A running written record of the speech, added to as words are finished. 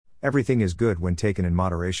Everything is good when taken in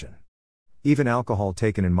moderation. Even alcohol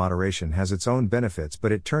taken in moderation has its own benefits,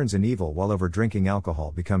 but it turns in evil while overdrinking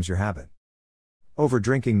alcohol becomes your habit.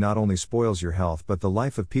 Overdrinking not only spoils your health but the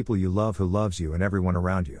life of people you love, who loves you and everyone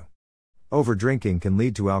around you. Overdrinking can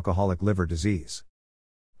lead to alcoholic liver disease.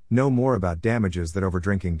 Know more about damages that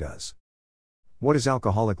overdrinking does. What is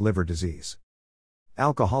alcoholic liver disease?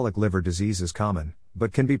 Alcoholic liver disease is common,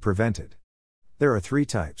 but can be prevented. There are 3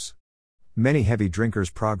 types. Many heavy drinkers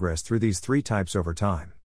progress through these 3 types over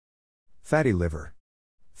time. Fatty liver.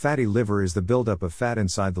 Fatty liver is the buildup of fat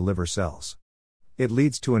inside the liver cells. It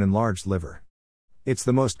leads to an enlarged liver. It's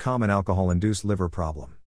the most common alcohol-induced liver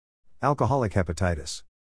problem. Alcoholic hepatitis.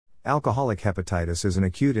 Alcoholic hepatitis is an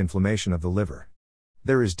acute inflammation of the liver.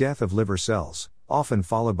 There is death of liver cells, often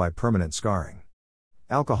followed by permanent scarring.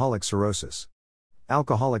 Alcoholic cirrhosis.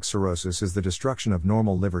 Alcoholic cirrhosis is the destruction of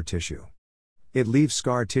normal liver tissue. It leaves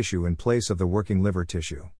scar tissue in place of the working liver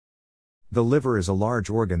tissue. The liver is a large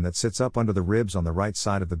organ that sits up under the ribs on the right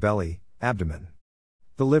side of the belly, abdomen.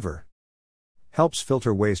 The liver helps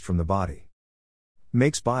filter waste from the body.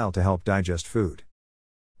 Makes bile to help digest food.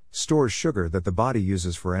 Stores sugar that the body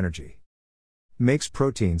uses for energy. Makes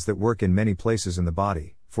proteins that work in many places in the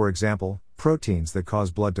body, for example, proteins that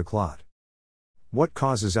cause blood to clot. What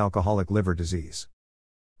causes alcoholic liver disease?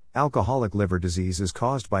 Alcoholic liver disease is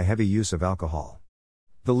caused by heavy use of alcohol.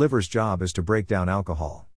 The liver's job is to break down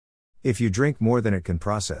alcohol. If you drink more than it can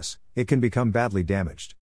process, it can become badly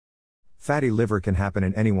damaged. Fatty liver can happen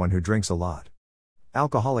in anyone who drinks a lot.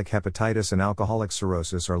 Alcoholic hepatitis and alcoholic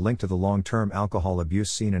cirrhosis are linked to the long-term alcohol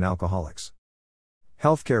abuse seen in alcoholics.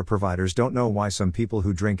 Healthcare providers don't know why some people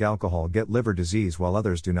who drink alcohol get liver disease while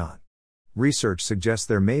others do not. Research suggests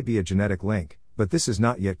there may be a genetic link, but this is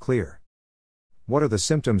not yet clear. What are the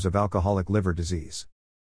symptoms of alcoholic liver disease?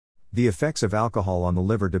 The effects of alcohol on the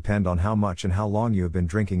liver depend on how much and how long you have been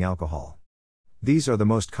drinking alcohol. These are the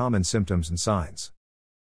most common symptoms and signs.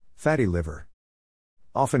 Fatty liver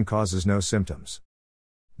often causes no symptoms.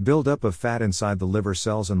 Buildup of fat inside the liver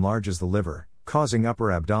cells enlarges the liver, causing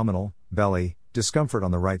upper abdominal, belly, discomfort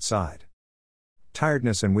on the right side.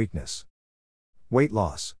 Tiredness and weakness. Weight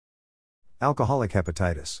loss. Alcoholic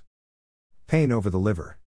hepatitis. Pain over the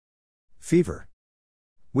liver. Fever.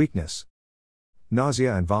 Weakness.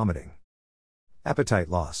 Nausea and vomiting. Appetite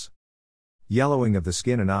loss. Yellowing of the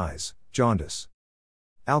skin and eyes, jaundice.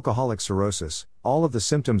 Alcoholic cirrhosis, all of the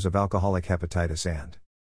symptoms of alcoholic hepatitis and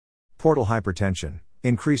portal hypertension,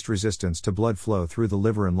 increased resistance to blood flow through the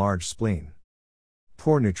liver, enlarged spleen.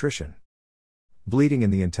 Poor nutrition. Bleeding in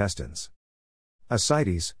the intestines.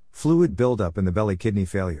 Ascites, fluid buildup in the belly, kidney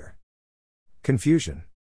failure. Confusion.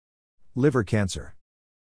 Liver cancer.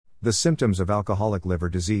 The symptoms of alcoholic liver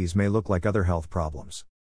disease may look like other health problems.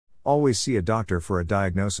 Always see a doctor for a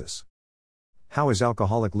diagnosis. How is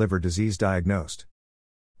alcoholic liver disease diagnosed?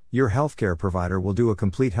 Your healthcare provider will do a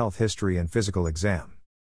complete health history and physical exam.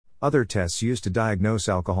 Other tests used to diagnose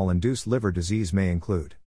alcohol-induced liver disease may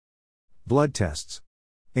include blood tests,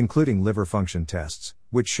 including liver function tests,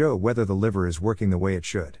 which show whether the liver is working the way it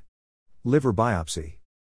should. Liver biopsy.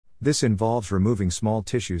 This involves removing small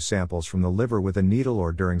tissue samples from the liver with a needle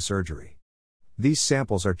or during surgery. These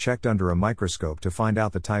samples are checked under a microscope to find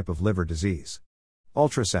out the type of liver disease.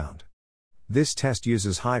 Ultrasound. This test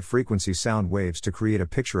uses high-frequency sound waves to create a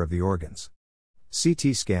picture of the organs.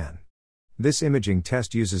 CT scan. This imaging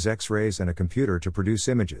test uses X-rays and a computer to produce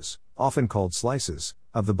images, often called slices,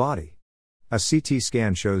 of the body. A CT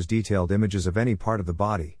scan shows detailed images of any part of the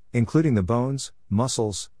body, including the bones,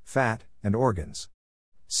 muscles, fat, and organs.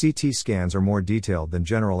 CT scans are more detailed than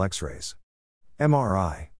general X-rays.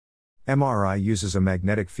 MRI. MRI uses a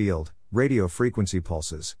magnetic field, radio frequency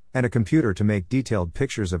pulses, and a computer to make detailed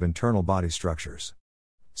pictures of internal body structures.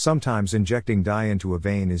 Sometimes injecting dye into a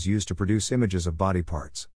vein is used to produce images of body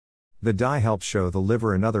parts. The dye helps show the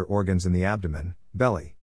liver and other organs in the abdomen,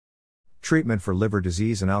 belly. Treatment for liver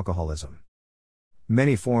disease and alcoholism.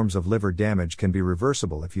 Many forms of liver damage can be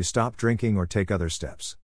reversible if you stop drinking or take other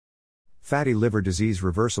steps. Fatty liver disease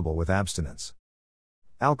reversible with abstinence.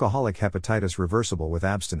 Alcoholic hepatitis reversible with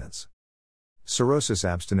abstinence. Cirrhosis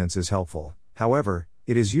abstinence is helpful, however,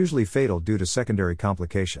 it is usually fatal due to secondary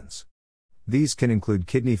complications. These can include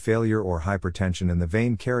kidney failure or hypertension in the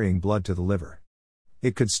vein carrying blood to the liver.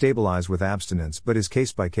 It could stabilize with abstinence but is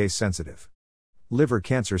case-by-case sensitive. Liver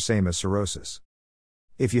cancer, same as cirrhosis.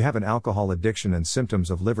 If you have an alcohol addiction and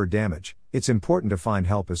symptoms of liver damage, it's important to find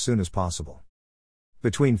help as soon as possible.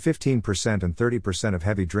 Between 15% and 30% of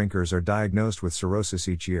heavy drinkers are diagnosed with cirrhosis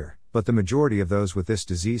each year, but the majority of those with this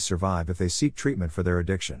disease survive if they seek treatment for their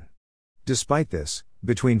addiction. Despite this,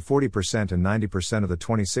 between 40% and 90% of the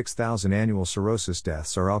 26,000 annual cirrhosis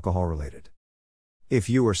deaths are alcohol related. If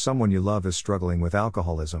you or someone you love is struggling with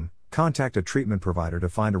alcoholism, contact a treatment provider to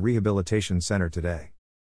find a rehabilitation center today.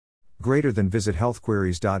 Greater than visit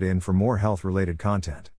healthqueries.in for more health related content.